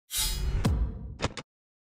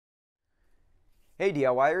Hey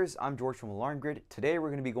DIYers, I'm George from Alarm Grid. Today we're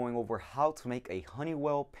going to be going over how to make a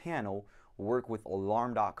Honeywell panel work with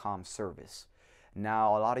Alarm.com service.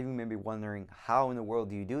 Now, a lot of you may be wondering, how in the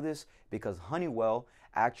world do you do this? Because Honeywell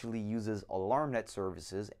actually uses AlarmNet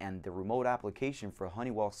services, and the remote application for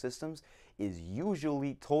Honeywell systems is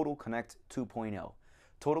usually Total Connect 2.0.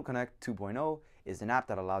 Total Connect 2.0 is an app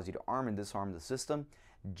that allows you to arm and disarm the system,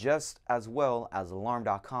 just as well as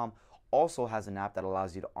Alarm.com also has an app that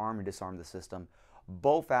allows you to arm and disarm the system.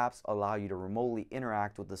 Both apps allow you to remotely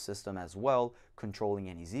interact with the system as well, controlling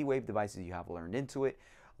any Z-Wave devices you have learned into it,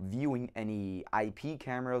 viewing any IP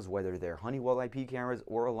cameras, whether they're Honeywell IP cameras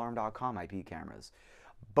or Alarm.com IP cameras.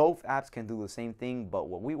 Both apps can do the same thing, but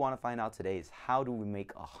what we want to find out today is how do we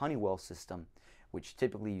make a Honeywell system, which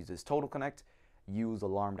typically uses Total Connect, use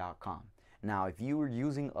Alarm.com. Now, if you were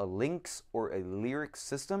using a Lynx or a Lyric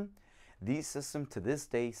system, these systems to this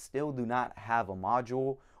day still do not have a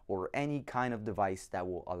module or any kind of device that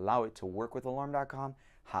will allow it to work with Alarm.com.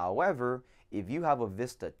 However, if you have a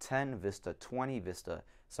VISTA 10, VISTA 20, VISTA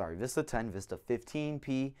 10, VISTA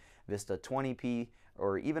 15P, VISTA 20P,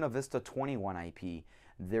 or even a VISTA 21 IP,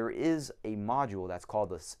 there is a module that's called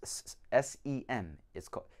the SEM. It's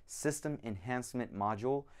called System Enhancement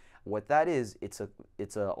Module. What that is, it's a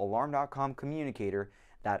Alarm.com communicator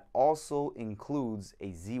that also includes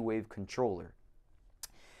a Z-Wave controller.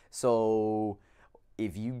 So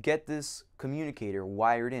if you get this communicator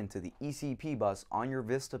wired into the ECP bus on your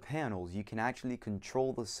VISTA panels, you can actually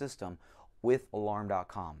control the system with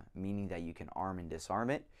Alarm.com, meaning that you can arm and disarm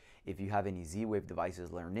it. If you have any Z-Wave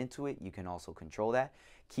devices learned into it, you can also control that.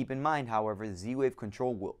 Keep in mind, however, Z-Wave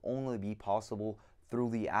control will only be possible through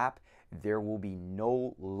the app. There will be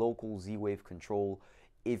no local Z-Wave control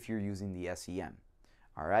if you're using the SEM.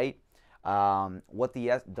 All right. What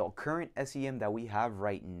the current SEM that we have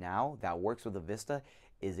right now that works with the VISTA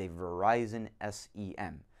is a Verizon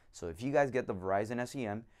SEM. So if you guys get the Verizon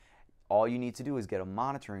SEM, all you need to do is get a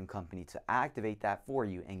monitoring company to activate that for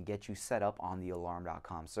you and get you set up on the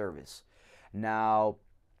Alarm.com service. Now,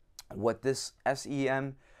 what this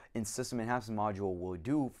SEM and System Enhancement Module will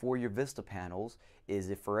do for your VISTA panels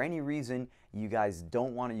is, if for any reason you guys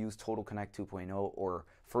don't want to use Total Connect 2.0, or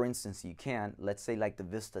for instance you can, let's say like the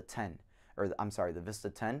VISTA 10, or I'm sorry, the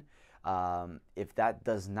VISTA 10, if that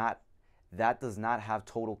does not have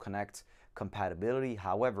Total Connect compatibility.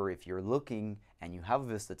 However, if you're looking and you have a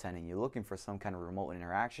VISTA 10 and you're looking for some kind of remote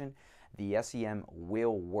interaction, the SEM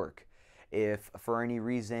will work. If for any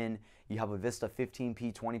reason you have a VISTA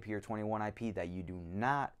 15P, 20P, or 21 IP that you do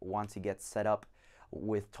not want to get set up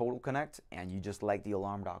with Total Connect and you just like the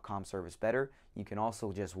Alarm.com service better, you can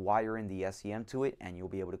also just wire in the SEM to it and you'll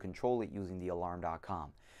be able to control it using the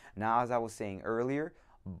Alarm.com. Now, as I was saying earlier,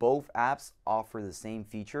 both apps offer the same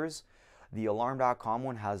features. The Alarm.com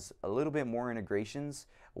one has a little bit more integrations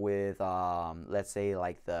with, let's say,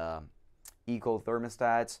 like the eco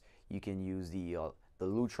thermostats. You can use the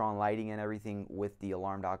Lutron lighting and everything with the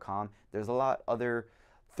Alarm.com. There's a lot other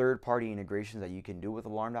third-party integrations that you can do with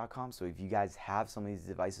Alarm.com. So if you guys have some of these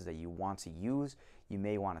devices that you want to use, you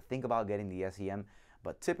may want to think about getting the SEM.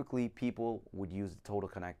 But typically, people would use the Total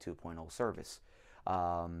Connect 2.0 service.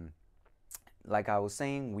 Like I was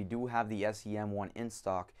saying, we do have the SEM one in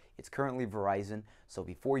stock. It's currently Verizon, so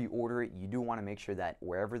before you order it, you do want to make sure that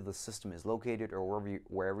wherever the system is located or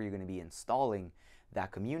wherever you're going to be installing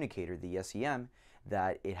that communicator, the SEM,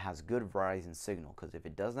 that it has good Verizon signal. Because if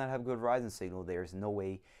it does not have good Verizon signal, there's no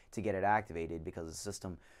way to get it activated, because the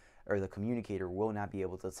system or the communicator will not be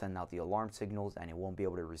able to send out the alarm signals, and it won't be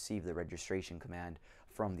able to receive the registration command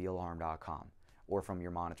from the Alarm.com or from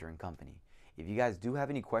your monitoring company. If you guys do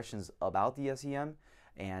have any questions about the SEM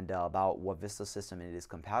and about what VISTA system it is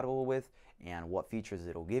compatible with and what features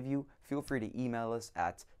it'll give you, feel free to email us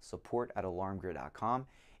at support@alarmgrid.com.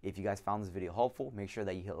 If you guys found this video helpful, make sure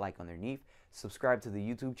that you hit like underneath, subscribe to the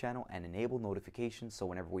YouTube channel, and enable notifications so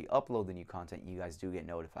whenever we upload the new content, you guys do get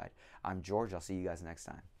notified. I'm George. I'll see you guys next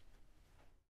time.